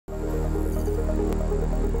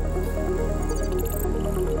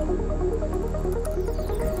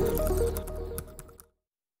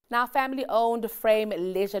Now, family-owned Frame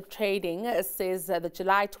Leisure Trading says the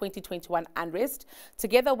July 2021 unrest,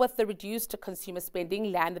 together with the reduced consumer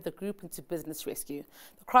spending, landed the group into business rescue.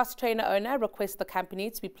 The cross-trainer owner requests the company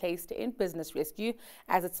to be placed in business rescue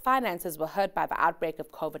as its finances were hurt by the outbreak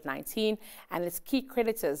of COVID-19 and its key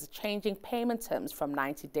creditors changing payment terms from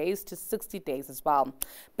 90 days to 60 days as well.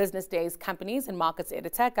 Business Day's companies and markets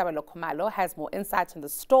editor Kabelo Khumalo has more insights on the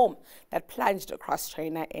storm that plunged a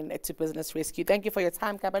cross-trainer into business rescue. Thank you for your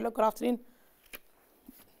time, Kabelo. Good afternoon.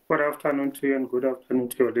 Good afternoon to you and good afternoon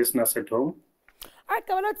to your listeners at home. All right,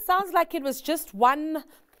 Kabelo, it sounds like it was just one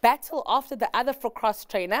battle after the other for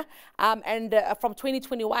cross-trainer. And from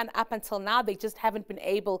 2021 up until now, they just haven't been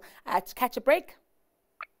able to catch a break.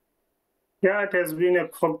 Yeah, it has been a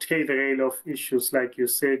cocktail of issues, like you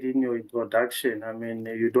said in your introduction. I mean,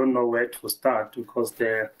 you don't know where to start because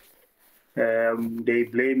they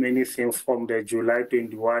blame anything from the July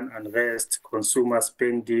 21 unrest, consumer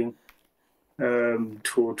spending,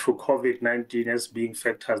 to COVID-19 as being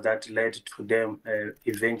factors that led to them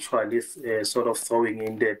eventually sort of throwing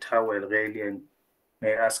in the towel really and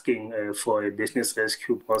asking for a business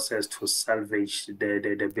rescue process to salvage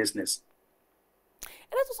the business.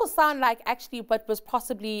 It does also sound like actually what was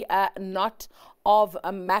possibly not of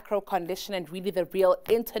a macro condition and really the real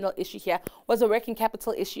internal issue here was a working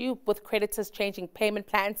capital issue with creditors changing payment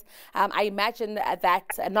plans. I imagine that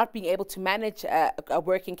not being able to manage a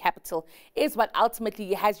working capital is what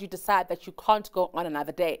ultimately has you decide that you can't go on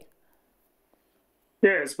another day.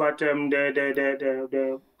 Yes, but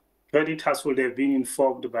the creditors would have been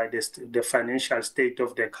informed by the financial state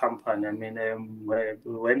of the company. I mean,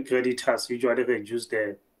 when creditors usually reduce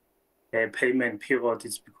the payment period,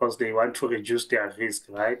 it's because they want to reduce their risk,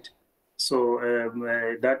 right? So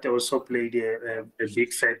that also played a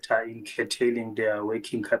big factor in curtailing their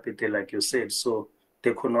working capital, like you said. So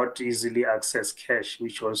they could not easily access cash,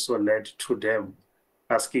 which also led to them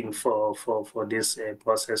asking for this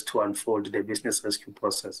process to unfold, the business rescue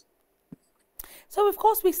process. So, of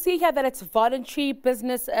course, we see here that it's voluntary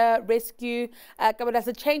business rescue. Does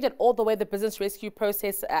it change at all the way the business rescue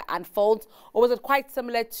process unfolds? Or was it quite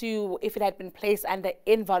similar to if it had been placed under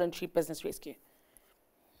involuntary business rescue?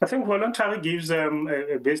 I think voluntary gives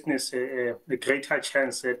a business a greater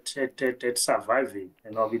chance at surviving,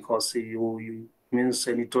 because you means,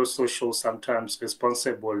 and it also shows sometimes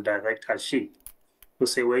responsible directorship. To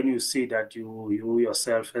say when you see that you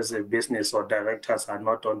yourself as a business or directors are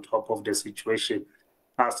not on top of the situation,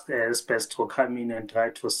 ask experts to come in and try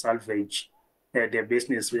to salvage the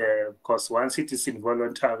business, because once it is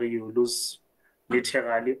involuntary, you lose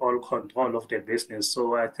literally all control of the business.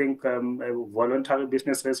 So I think voluntary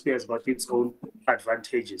business rescue has got its own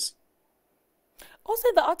advantages. Also,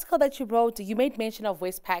 the article that you wrote, you made mention of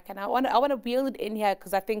Westpac, and I want to wheel it in here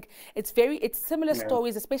because I think it's similar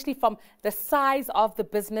stories, especially from the size of the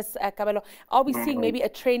business. Kabelo, are we seeing maybe a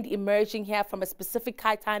trend emerging here from a specific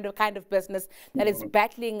kind of business that is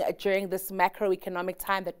battling during this macroeconomic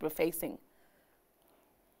time that we're facing?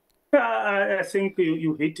 I think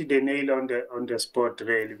you hit the nail on the spot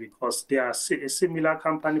really, because they are a similar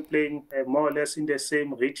company playing more or less in the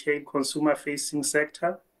same retail consumer-facing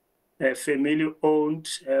sector. Family-owned,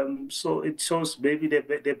 so it shows maybe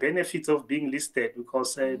the benefits of being listed,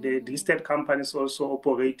 because the listed companies also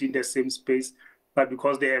operate in the same space, but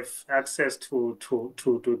because they have access to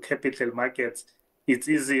capital markets, it's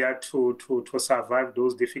easier to survive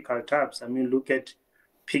those difficult times. I mean, look at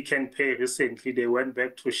Pick n Pay recently. They went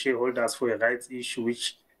back to shareholders for a rights issue,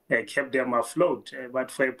 which kept them afloat. But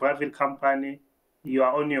for a private company, you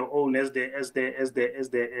are on your own as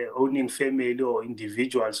the owning family or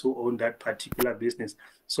individuals who own that particular business.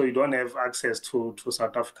 So you don't have access to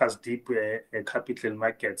South Africa's deep capital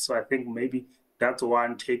market. So I think maybe that's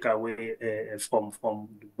one takeaway from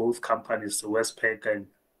both companies, Westpac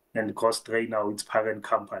and cross-trainer, its parent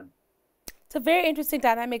company. It's a very interesting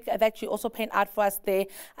dynamic that you also paint out for us there.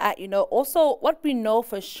 Also what we know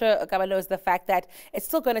for sure, Kabelo, is the fact that it's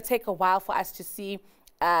still going to take a while for us to see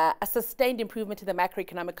a sustained improvement in the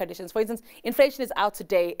macroeconomic conditions. For instance, inflation is out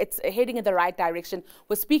today. It's heading in the right direction.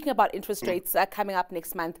 We're speaking about interest rates coming up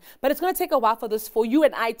next month. But it's going to take a while for you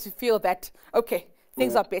and I to feel that, okay,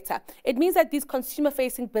 things are better. It means that these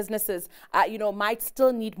consumer-facing businesses, might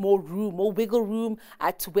still need more wiggle room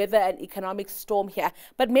to weather an economic storm here.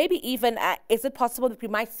 But maybe even, is it possible that we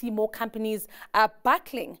might see more companies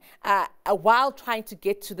buckling while trying to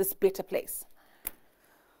get to this better place?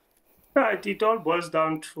 Right, it all boils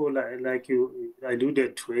down to, like you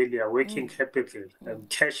alluded to earlier, working capital.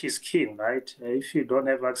 Cash is king, right? If you don't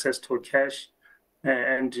have access to cash,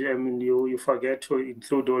 and you forget to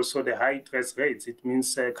include also the high interest rates, it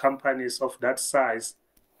means companies of that size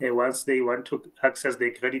once they want to access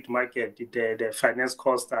the credit market, the finance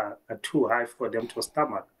costs are too high for them to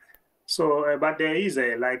stomach. So, but there is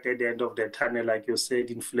a light at the end of the tunnel. Like you said,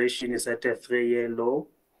 inflation is at a 3-year low.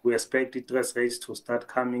 We expect interest rates to start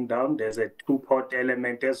coming down. There's a two-pot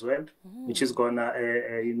element as well, which is gonna,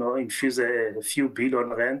 infuse a few billion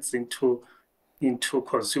rands into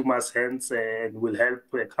consumers' hands and will help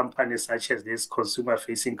companies such as these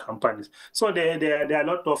consumer-facing companies. So there are a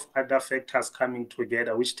lot of other factors coming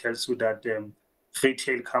together, which tells you that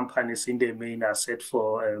retail companies in the main are set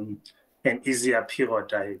for an easier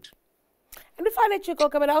period ahead. And before I let you go,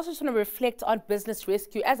 Kabelo, I also just want to reflect on business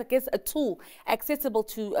rescue as, I guess, a tool accessible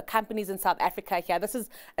to companies in South Africa here. This is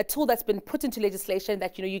a tool that's been put into legislation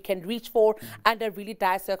that, you can reach for under really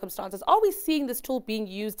dire circumstances. Are we seeing this tool being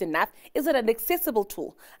used enough? Is it an accessible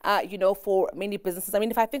tool, for many businesses? I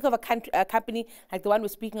mean, if I think of a company like the one we're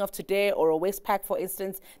speaking of today, or a Westpac, for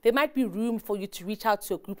instance, there might be room for you to reach out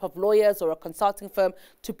to a group of lawyers or a consulting firm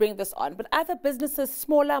to bring this on. But other businesses,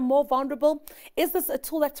 smaller, more vulnerable, is this a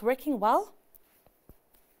tool that's working well?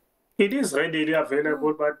 It is readily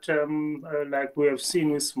available, but like we have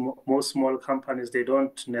seen with most small companies, they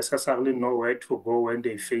don't necessarily know where to go when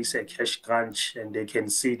they face a cash crunch and they can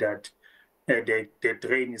see that the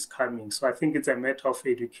drain is coming. So I think it's a matter of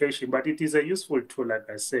education, but it is a useful tool, like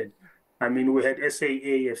I said. I mean, we had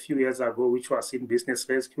SAA a few years ago, which was in business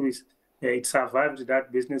rescue. It survived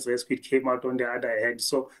that business rescue. It came out on the other hand.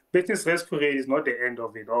 So business rescue really is not the end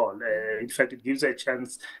of it all. In fact, it gives a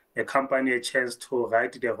company a chance to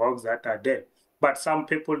right the wrongs that are there. But some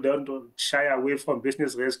people don't shy away from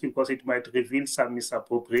business rescue because it might reveal some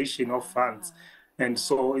misappropriation of funds. And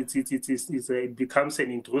so it becomes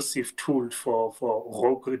an intrusive tool for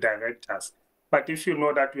rogue directors. But if you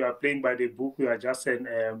know that you are playing by the book, you are just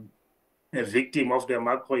a victim of the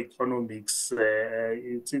macroeconomics,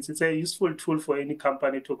 it's a useful tool for any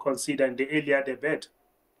company to consider, and the earlier the better.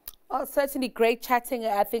 Oh, certainly great chatting.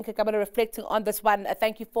 I think Kabelo reflecting on this one.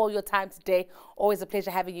 Thank you for your time today. Always a pleasure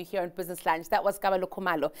having you here on Business Lunch. That was Kabelo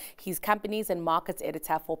Khumalo. He's Companies and Markets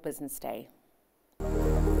Editor for Business Day.